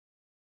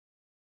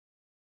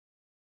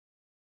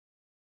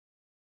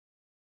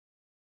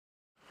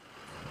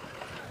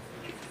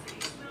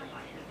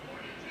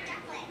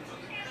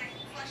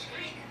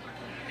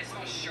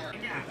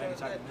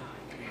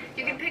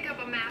You can pick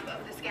up a map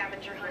of the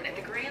scavenger hunt at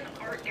the Grand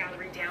Art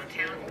Gallery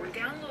downtown, or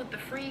download the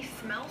free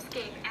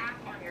Smellscape app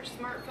on your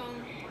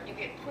smartphone. You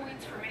get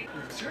points for many.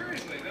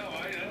 Seriously, no,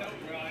 I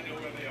know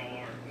where they all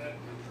are.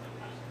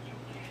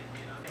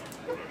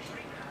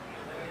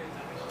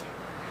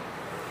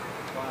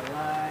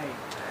 Twilight.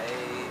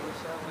 Hey,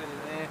 what's up with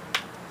it, man?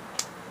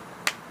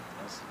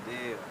 What's the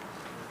deal?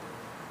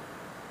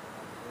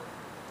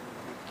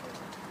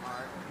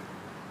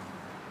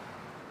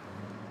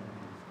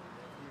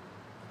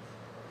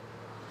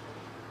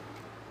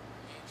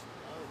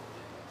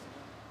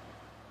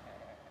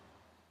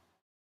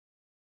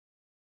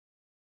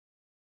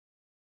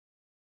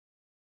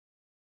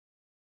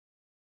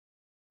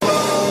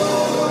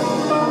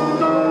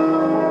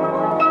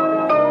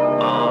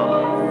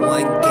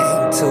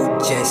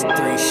 Just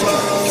three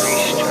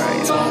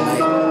strikes.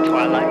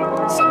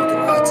 Twilight. Something to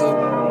ride to.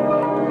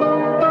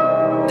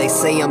 They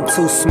say I'm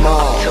too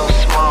small,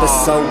 but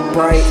so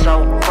bright.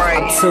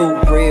 I'm too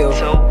real,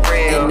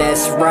 and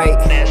that's right.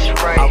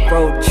 I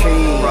roll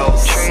trees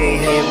and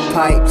hit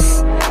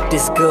pipes.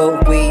 This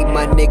good weed,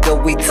 my nigga,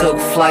 we took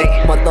flight.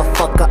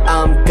 Motherfucker,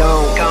 I'm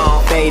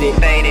gone. Faded.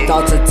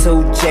 Thoughts are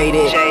too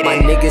jaded. My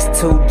niggas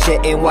too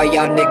jettin', while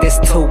y'all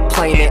niggas too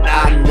plain it.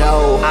 I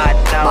know my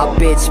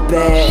bitch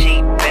bad.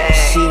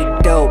 She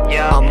dope,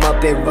 I'm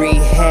up in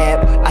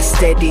rehab, I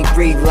steady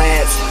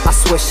relapse. I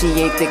swear she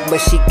ain't thick, but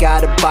she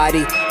got a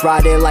body.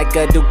 Riding like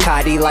a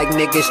Ducati, like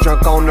niggas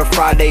drunk on a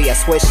Friday. I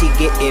swear she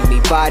getting me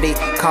body.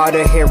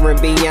 Carter hearing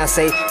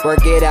Beyonce,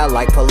 work it out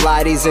like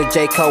Pilates or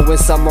J. Cole with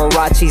some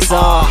Marachis.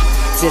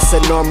 Just a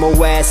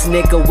normal ass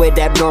nigga with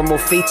abnormal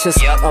features.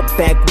 A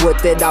backwood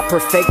that I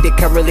perfected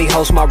currently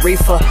holds my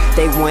reefer.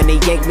 They wanna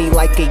yank me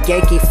like a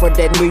Yankee for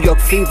that New York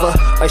fever.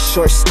 A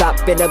short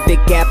stop in a Big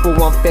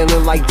Apple, I'm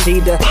feeling like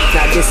Jeter.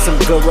 Now just some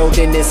good road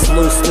in this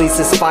loose leaves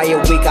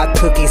inspired. We got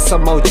cookies,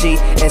 some OG,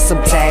 and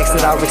some tags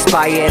that are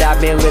expired. I've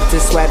been lifting,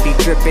 swappy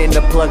dripping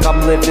the plug,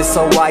 I'm living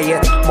so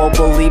wired.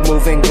 Mobilely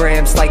moving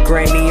grams like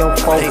granny on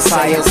 4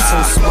 tires.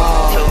 Too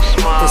small,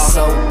 it's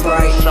so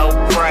bright,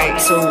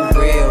 I'm too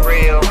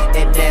real.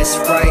 And that's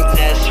right,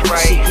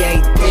 she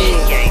ain't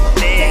thick,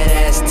 that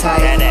ass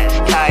tight.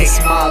 It's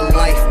my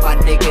life, my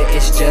nigga,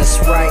 it's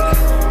just right.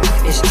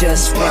 It's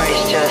just right,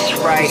 it's just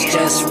right, it's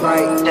just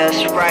right, it's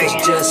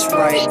just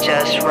right, it's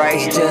just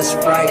right, it's just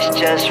right, it's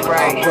just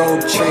right. I roll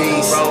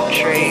trees,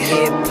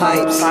 hit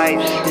pipes,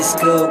 this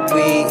good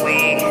weed,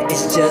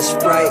 it's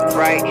just right.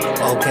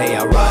 Okay,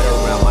 I ride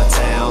around my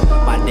town,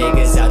 my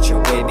niggas out here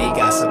with me.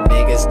 Got some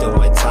niggas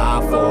doing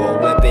time for a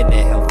whipping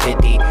that held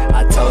 50.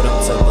 I told them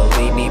to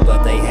believe me,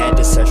 but they had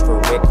to search for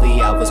Ripley.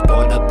 I was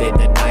born up in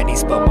the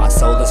 90s, but my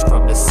soul is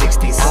from the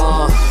 60s.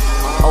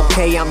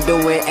 Okay, I'm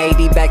doing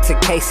 80 back to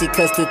Cashe,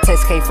 cause the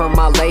text came from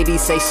my lady.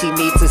 Say she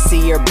needs to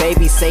see her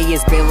baby, say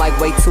it's been like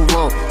way too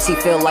long. She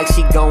feel like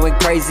she going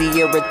crazy,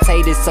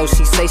 irritated, so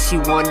she say she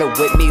wanna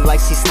whip me like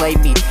she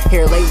slayed me.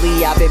 Here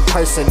lately I've been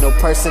personal,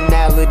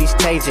 personalities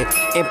changing.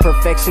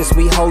 Imperfections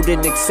we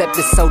holding, accept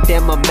it's so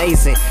damn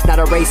amazing. Not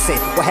erasing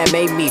what had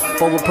made me,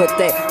 but we'll put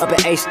that up in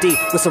HD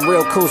with some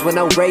real cools with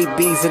no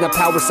rabies in a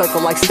power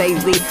circle like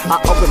Staley. I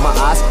open my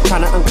eyes,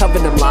 trying to uncover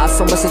them lies.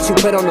 So much that you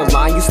put on the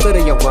line, you stood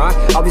in your grind.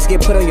 Always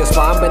get put on your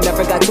spine, but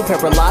never got too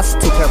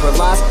paralyzed.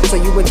 So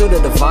you went through the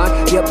divine,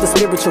 yup, the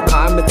spiritual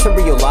kind,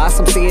 materialized.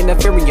 I'm seeing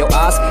that fear in your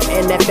eyes,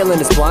 and that feeling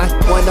is blind.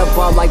 One up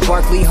all like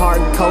Barkley,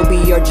 Harden,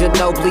 Kobe, or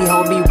Ginobili.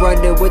 Homie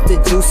running with the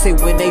juice, and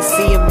when they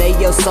see him, they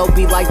yo so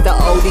be like the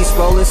oldies.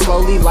 Rolling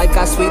slowly like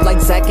I sweet like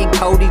Zach and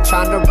Cody.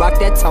 Trying to rock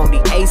that Tony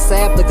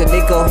ASAP like the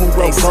nigga who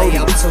wrote Cody.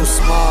 I'm too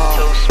small,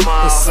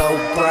 it's so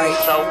bright,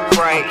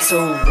 I'm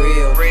too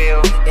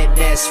real, and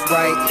that's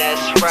right.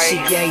 She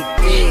ain't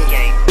thick,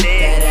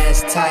 that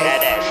ass tight.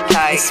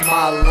 It's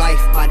my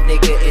life, my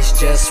nigga, it's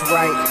just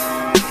right.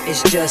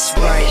 It's just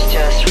right, it's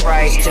just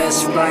right, it's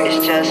just right,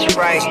 it's just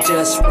right, it's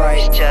just right,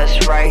 it's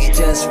just right, it's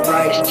just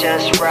right, it's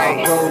just right.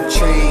 I roll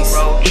trees,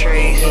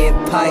 hit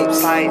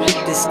pipes,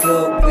 this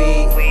good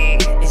weed,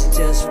 it's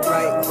just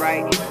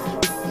right.